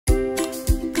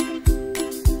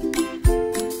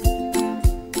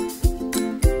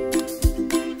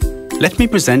Let me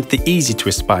present the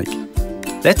EASYTWIST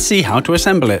bike. Let's see how to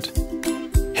assemble it.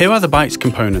 Here are the bike's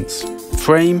components: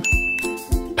 frame,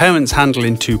 parent's handle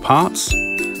in 2 parts,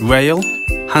 rail,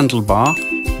 handlebar,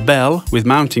 bell with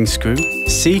mounting screw,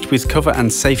 seat with cover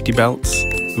and safety belts,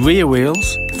 rear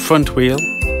wheels, front wheel,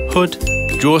 hood,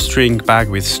 drawstring bag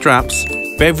with straps,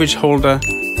 beverage holder,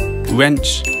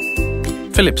 wrench,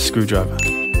 Phillips screwdriver,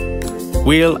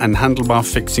 wheel and handlebar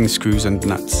fixing screws and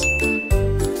nuts.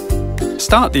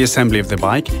 Start the assembly of the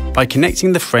bike by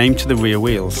connecting the frame to the rear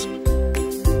wheels.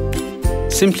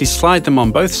 Simply slide them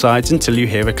on both sides until you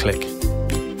hear a click.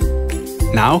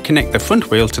 Now connect the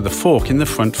front wheel to the fork in the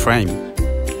front frame.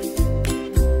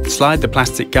 Slide the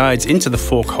plastic guides into the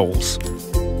fork holes.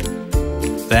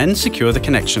 Then secure the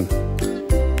connection.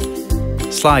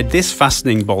 Slide this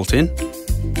fastening bolt in,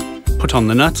 put on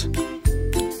the nut,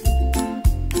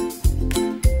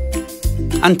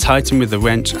 and tighten with the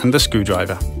wrench and the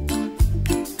screwdriver.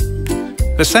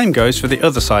 The same goes for the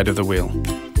other side of the wheel.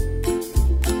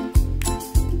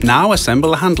 Now assemble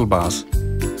the handlebars.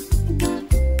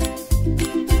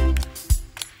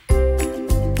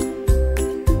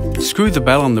 Screw the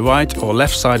bell on the right or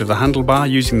left side of the handlebar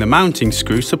using the mounting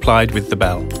screw supplied with the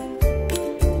bell.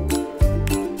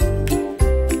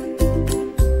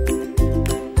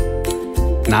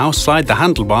 Now slide the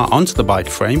handlebar onto the bike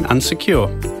frame and secure.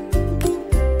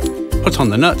 Put on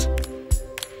the nut.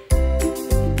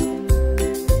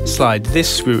 Slide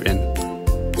this screw in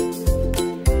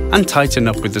and tighten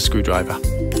up with the screwdriver.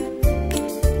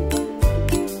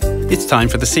 It's time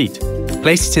for the seat.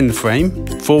 Place it in the frame,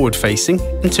 forward facing,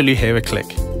 until you hear a click.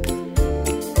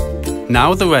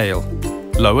 Now the rail.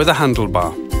 Lower the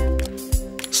handlebar.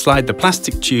 Slide the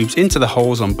plastic tubes into the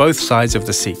holes on both sides of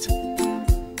the seat.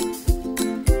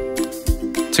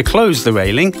 To close the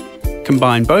railing,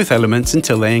 combine both elements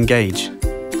until they engage.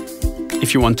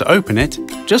 If you want to open it,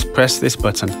 just press this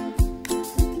button.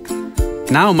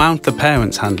 Now mount the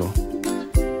parent's handle.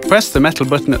 Press the metal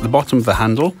button at the bottom of the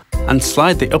handle and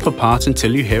slide the upper part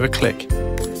until you hear a click.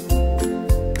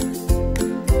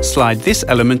 Slide this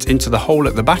element into the hole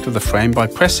at the back of the frame by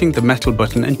pressing the metal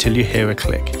button until you hear a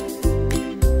click.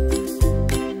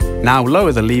 Now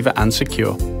lower the lever and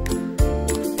secure.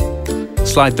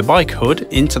 Slide the bike hood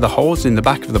into the holes in the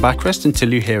back of the backrest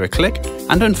until you hear a click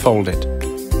and unfold it.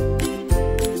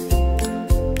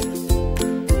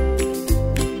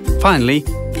 Finally,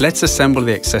 let's assemble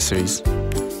the accessories.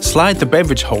 Slide the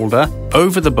beverage holder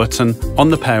over the button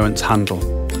on the parent's handle.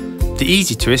 The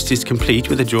EASYTWIST is complete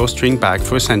with a drawstring bag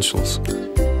for essentials.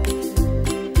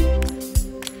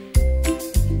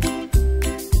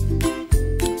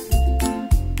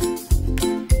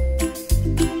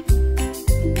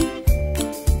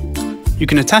 You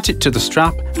can attach it to the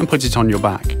strap and put it on your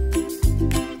back.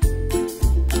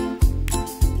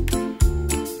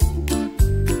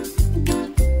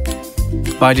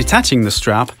 By detaching the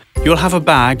strap, you'll have a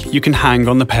bag you can hang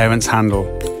on the parent's handle.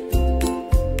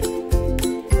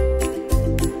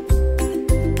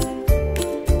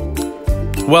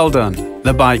 Well done,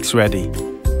 the bike's ready.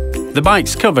 The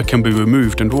bike's cover can be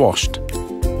removed and washed.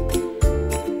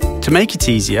 To make it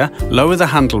easier, lower the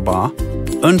handlebar,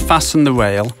 unfasten the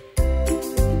rail,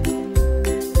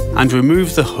 and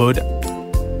remove the hood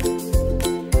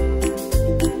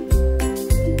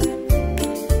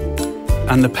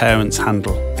and the parent's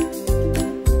handle.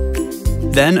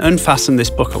 Then unfasten this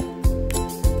buckle.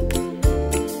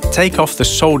 Take off the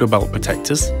shoulder belt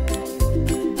protectors.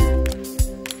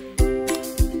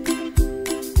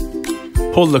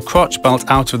 Pull the crotch belt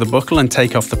out of the buckle and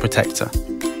take off the protector.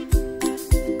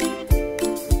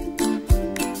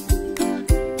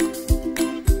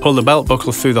 Pull the belt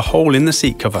buckle through the hole in the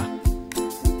seat cover.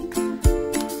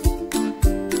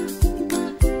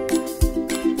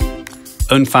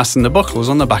 Unfasten the buckles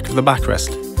on the back of the backrest.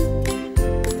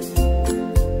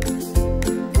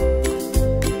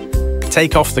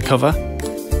 Take off the cover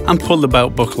and pull the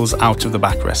belt buckles out of the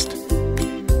backrest.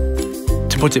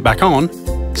 To put it back on,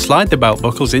 slide the belt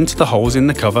buckles into the holes in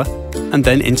the cover and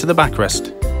then into the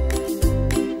backrest.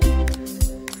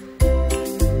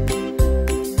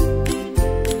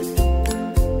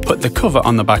 Put the cover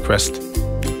on the backrest.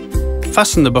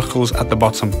 Fasten the buckles at the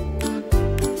bottom.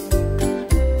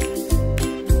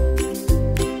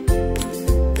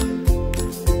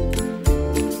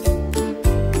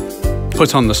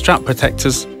 Put on the strap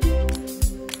protectors.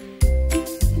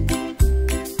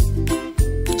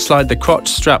 Slide the crotch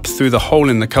strap through the hole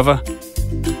in the cover.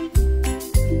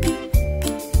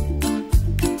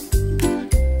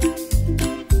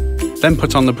 Then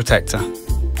put on the protector.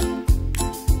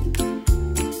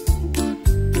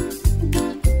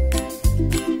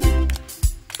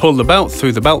 Pull the belt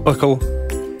through the belt buckle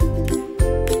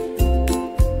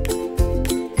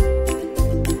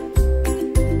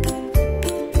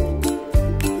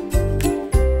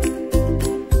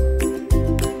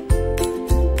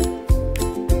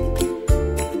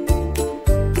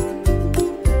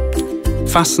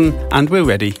Fasten and we're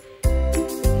ready.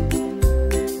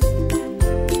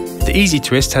 The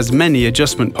EASYTWIST has many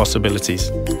adjustment possibilities.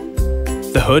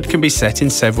 The hood can be set in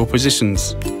several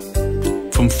positions,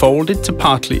 from folded to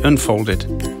partly unfolded.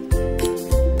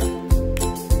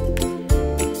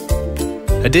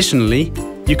 Additionally,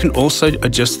 you can also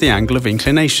adjust the angle of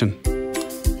inclination.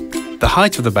 The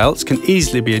height of the belts can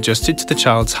easily be adjusted to the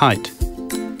child's height.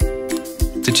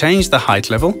 To change the height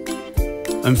level,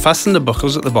 unfasten the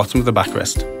buckles at the bottom of the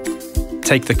backrest.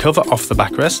 Take the cover off the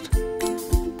backrest.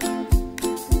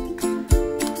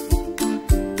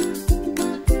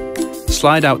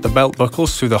 Slide out the belt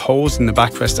buckles through the holes in the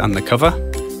backrest and the cover.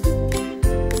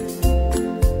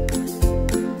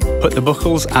 Put the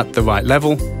buckles at the right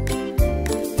level.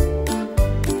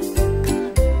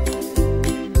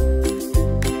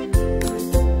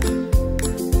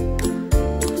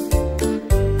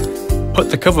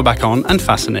 Put the cover back on and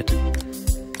fasten it.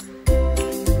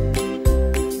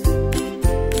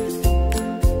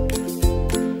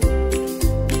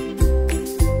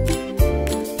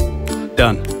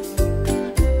 Done.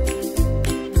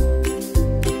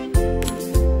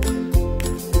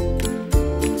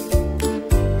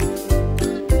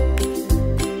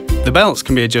 The belts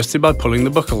can be adjusted by pulling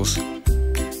the buckles.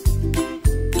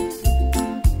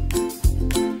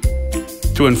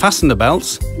 To unfasten the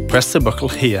belts, press the buckle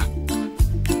here.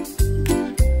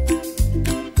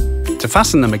 To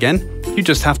fasten them again, you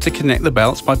just have to connect the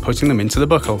belts by putting them into the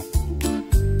buckle.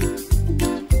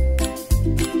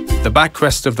 The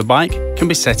backrest of the bike can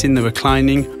be set in the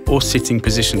reclining or sitting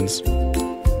positions.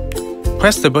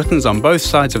 Press the buttons on both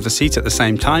sides of the seat at the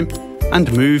same time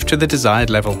and move to the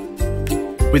desired level.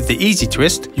 With the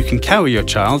EASYTWIST, you can carry your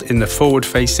child in the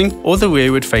forward-facing or the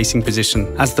rearward-facing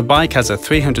position, as the bike has a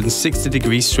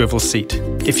 360-degree swivel seat.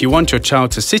 If you want your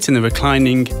child to sit in the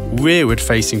reclining,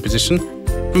 rearward-facing position,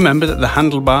 remember that the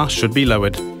handlebar should be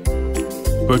lowered.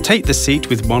 Rotate the seat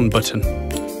with one button.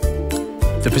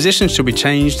 The position should be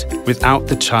changed without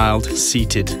the child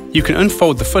seated. You can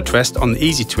unfold the footrest on the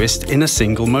EASYTWIST in a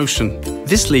single motion.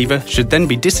 This lever should then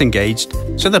be disengaged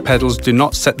so the pedals do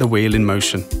not set the wheel in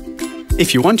motion.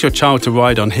 If you want your child to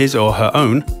ride on his or her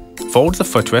own, fold the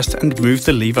footrest and move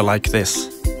the lever like this.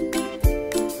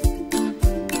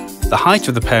 The height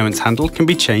of the parent's handle can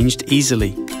be changed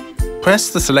easily. Press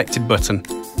the selected button,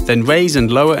 then raise and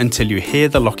lower until you hear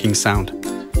the locking sound.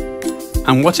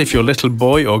 And what if your little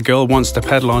boy or girl wants to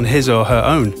pedal on his or her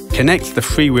own? Connect the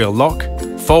freewheel lock,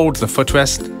 fold the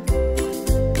footrest,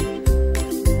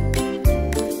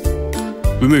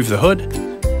 remove the hood,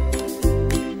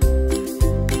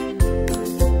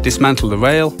 dismantle the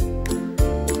rail,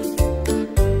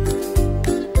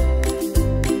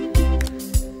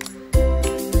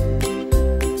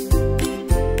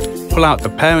 pull out the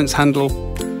parent's handle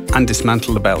and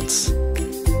dismantle the belts.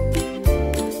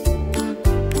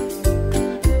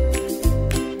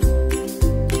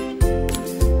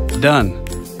 Done.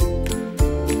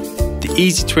 The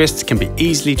EASYTWIST can be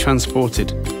easily transported.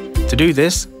 To do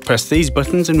this, press these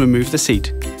buttons and remove the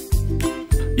seat.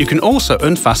 You can also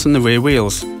unfasten the rear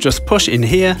wheels. Just push in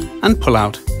here and pull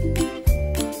out.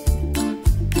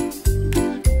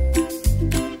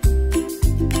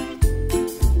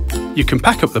 You can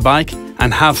pack up the bike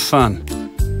and have fun.